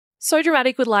So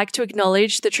Dramatic would like to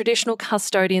acknowledge the traditional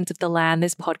custodians of the land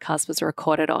this podcast was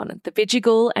recorded on, the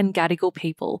Bidjigal and Gadigal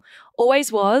people.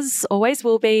 Always was, always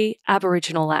will be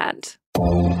Aboriginal land.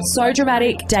 So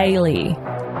Dramatic Daily.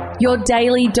 Your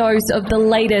daily dose of the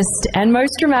latest and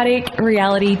most dramatic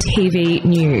reality TV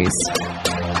news.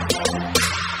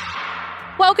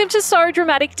 Welcome to So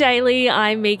Dramatic Daily.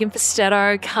 I'm Megan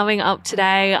Festetto. Coming up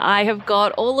today, I have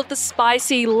got all of the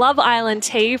spicy Love Island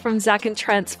tea from Zach and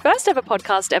Trent's first ever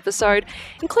podcast episode,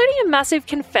 including a massive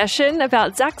confession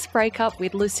about Zach's breakup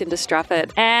with Lucinda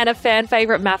Strafford. And a fan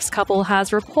favourite MAFS couple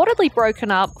has reportedly broken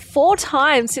up 4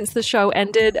 times since the show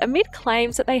ended amid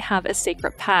claims that they have a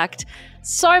secret pact.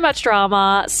 So much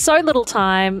drama, so little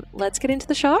time. Let's get into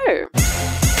the show.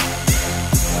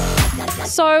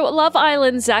 So, Love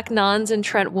Island Zach Nuns and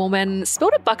Trent Woolman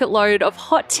spilled a bucket load of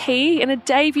hot tea in a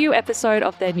debut episode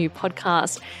of their new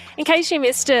podcast. In case you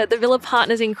missed it, the Villa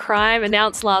Partners in Crime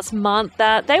announced last month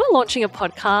that they were launching a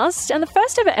podcast, and the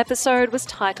first ever episode was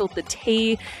titled The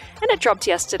Tea, and it dropped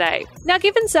yesterday. Now,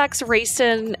 given Zach's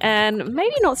recent and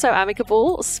maybe not so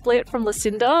amicable split from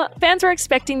Lucinda, fans were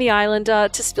expecting the Islander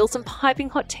to spill some piping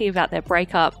hot tea about their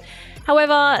breakup.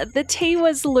 However, the tea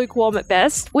was lukewarm at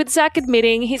best, with Zach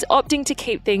admitting he's opting to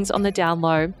keep things on the down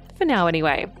low, for now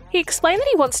anyway. He explained that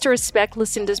he wants to respect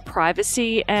Lucinda's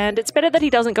privacy and it's better that he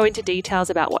doesn't go into details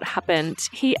about what happened.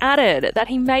 He added that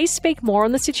he may speak more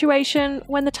on the situation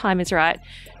when the time is right,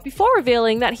 before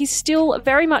revealing that he still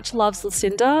very much loves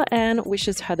Lucinda and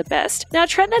wishes her the best. Now,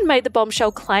 Trent then made the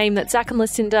bombshell claim that Zach and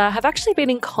Lucinda have actually been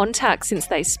in contact since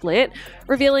they split,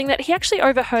 revealing that he actually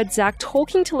overheard Zach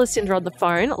talking to Lucinda on the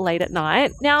phone late at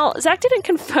night. Now, Zach didn't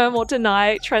confirm or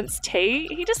deny Trent's tea.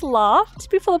 He just laughed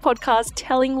before the podcast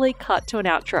tellingly cut to an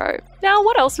outro. Now,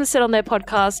 what else was said on their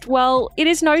podcast? Well, it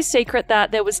is no secret that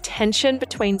there was tension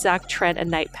between Zach, Trent and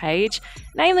Nate Page,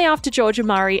 namely after Georgia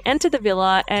Murray entered the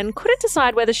villa and couldn't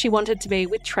decide whether she wanted to be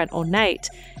with Trent or Nate.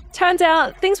 Turns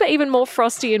out things were even more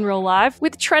frosty in real life,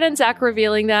 with Trent and Zach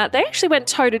revealing that they actually went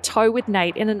toe-to-toe with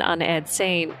Nate in an unaired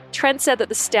scene. Trent said that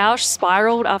the stoush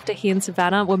spiraled after he and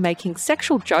Savannah were making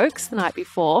sexual jokes the night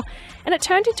before, and it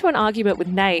turned into an argument with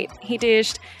Nate. He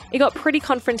dished, "It got pretty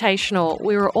confrontational.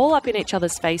 We were all up in each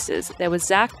other's faces. There was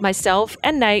Zach, myself,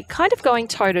 and Nate kind of going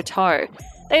toe-to-toe."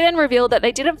 They then revealed that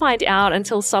they didn't find out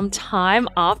until some time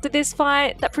after this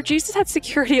fight that producers had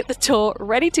security at the door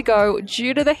ready to go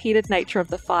due to the heated nature of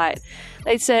the fight.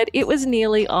 They said it was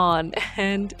nearly on,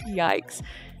 and yikes.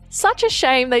 Such a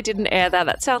shame they didn't air that.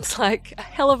 That sounds like a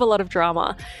hell of a lot of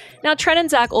drama. Now, Trent and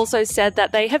Zach also said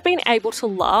that they have been able to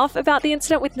laugh about the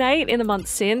incident with Nate in the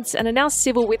months since and are now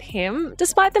civil with him,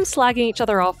 despite them slagging each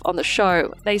other off on the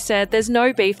show. They said there's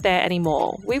no beef there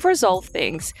anymore. We've resolved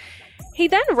things. He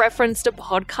then referenced a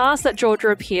podcast that Georgia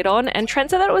appeared on, and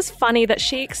Trent said that it was funny that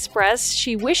she expressed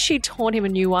she wished she'd torn him a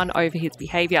new one over his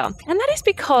behaviour. And that is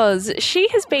because she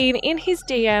has been in his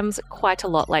DMs quite a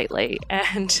lot lately.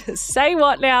 And say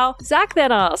what now? Zach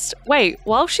then asked, wait,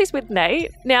 while she's with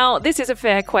Nate? Now, this is a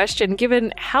fair question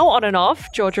given how on and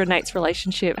off Georgia and Nate's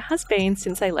relationship has been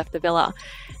since they left the villa.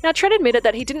 Now, Trent admitted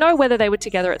that he didn't know whether they were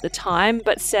together at the time,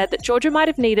 but said that Georgia might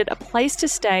have needed a place to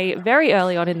stay very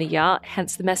early on in the year,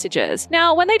 hence the messages.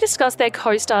 Now, when they discussed their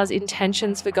co-stars'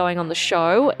 intentions for going on the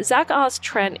show, Zach asked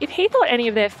Trent if he thought any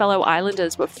of their fellow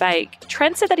Islanders were fake.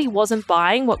 Trent said that he wasn't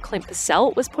buying what Clint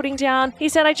Purcell was putting down. He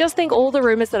said, I just think all the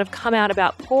rumours that have come out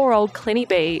about poor old Clinty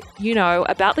B, you know,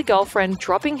 about the girlfriend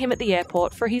dropping him at the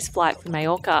airport for his flight from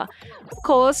Mallorca. Of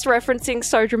course, referencing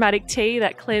So Dramatic Tea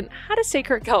that Clint had a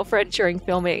secret girlfriend during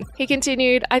filming. He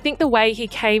continued, I think the way he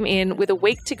came in with a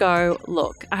week to go,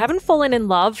 look, I haven't fallen in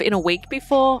love in a week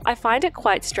before. I find it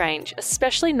quite strange,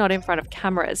 especially not in front of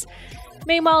cameras.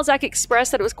 Meanwhile, Zach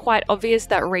expressed that it was quite obvious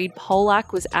that Reed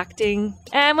Polak was acting.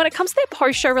 And when it comes to their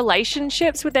post-show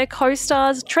relationships with their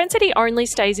co-stars, Trent said he only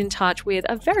stays in touch with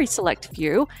a very select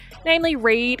few, namely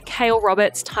Reed, Kale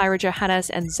Roberts, Tyra Johannes,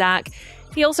 and Zach.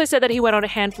 He also said that he went on a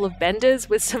handful of benders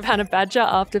with Savannah Badger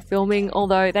after filming,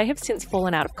 although they have since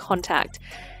fallen out of contact.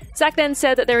 Zach then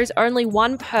said that there is only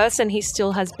one person he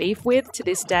still has beef with to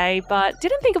this day, but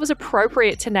didn't think it was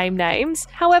appropriate to name names.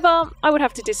 However, I would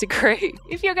have to disagree.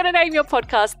 If you're going to name your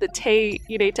podcast The Tea,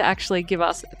 you need to actually give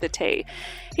us the tea.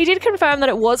 He did confirm that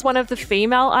it was one of the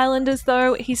female Islanders,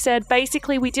 though. He said,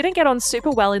 basically, we didn't get on super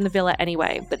well in the villa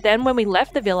anyway, but then when we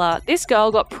left the villa, this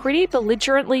girl got pretty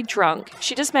belligerently drunk.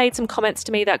 She just made some comments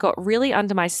to me that got really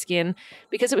under my skin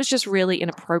because it was just really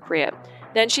inappropriate.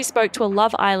 Then she spoke to a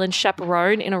Love Island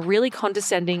chaperone in a really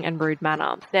condescending and rude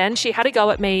manner. Then she had a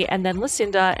go at me and then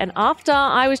Lucinda, and after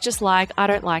I was just like, I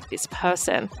don't like this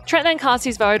person. Trent then cast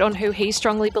his vote on who he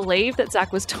strongly believed that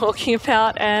Zach was talking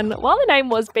about, and while the name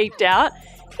was beeped out,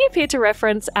 He appeared to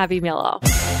reference Abby Miller.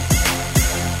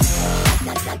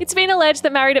 It's been alleged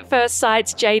that Married at First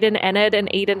Sight's Jaden Enid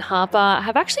and Eden Harper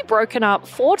have actually broken up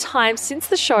 4 times since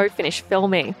the show finished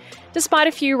filming. Despite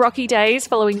a few rocky days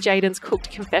following Jaden's Cooked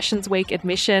Confessions Week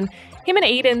admission, him and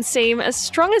Eden seem as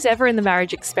strong as ever in the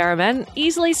marriage experiment,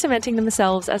 easily cementing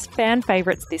themselves as fan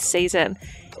favourites this season.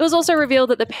 It was also revealed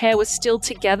that the pair was still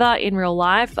together in real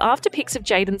life after pics of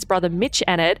Jaden's brother Mitch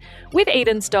Enid with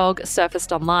Eden's dog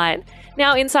surfaced online.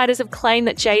 Now, insiders have claimed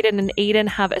that Jaden and Eden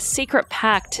have a secret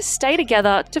pact to stay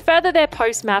together to further their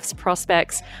post-MAFS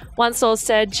prospects. One source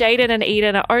said Jaden and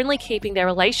Eden are only keeping their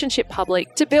relationship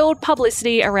public to build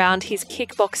publicity around his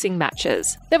kickboxing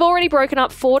matches. They've already broken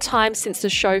up 4 times since the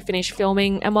show finished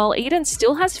filming, and while Eden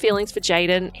still has feelings for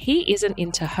Jaden, he isn't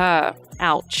into her.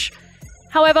 Ouch.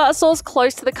 However, a source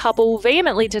close to the couple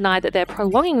vehemently denied that they're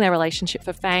prolonging their relationship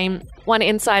for fame. One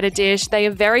insider dish, they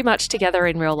are very much together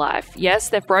in real life. Yes,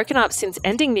 they've broken up since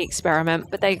ending the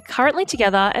experiment, but they're currently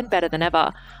together and better than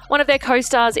ever. One of their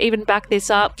co-stars even backed this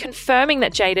up, confirming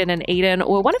that Jaden and Eden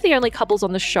were one of the only couples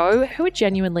on the show who are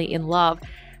genuinely in love.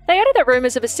 They added that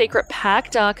rumours of a secret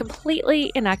pact are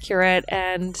completely inaccurate,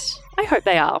 and I hope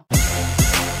they are.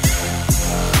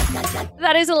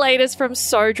 That is the latest from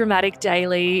So Dramatic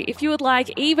Daily. If you would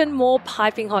like even more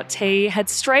piping hot tea, head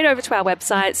straight over to our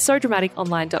website,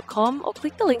 sodramaticonline.com, or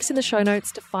click the links in the show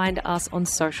notes to find us on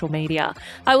social media.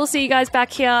 I will see you guys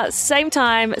back here, same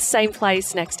time, same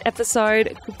place, next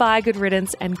episode. Goodbye, good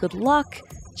riddance, and good luck.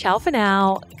 Ciao for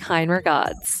now. Kind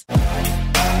regards.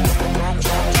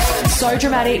 So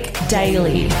Dramatic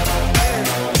Daily.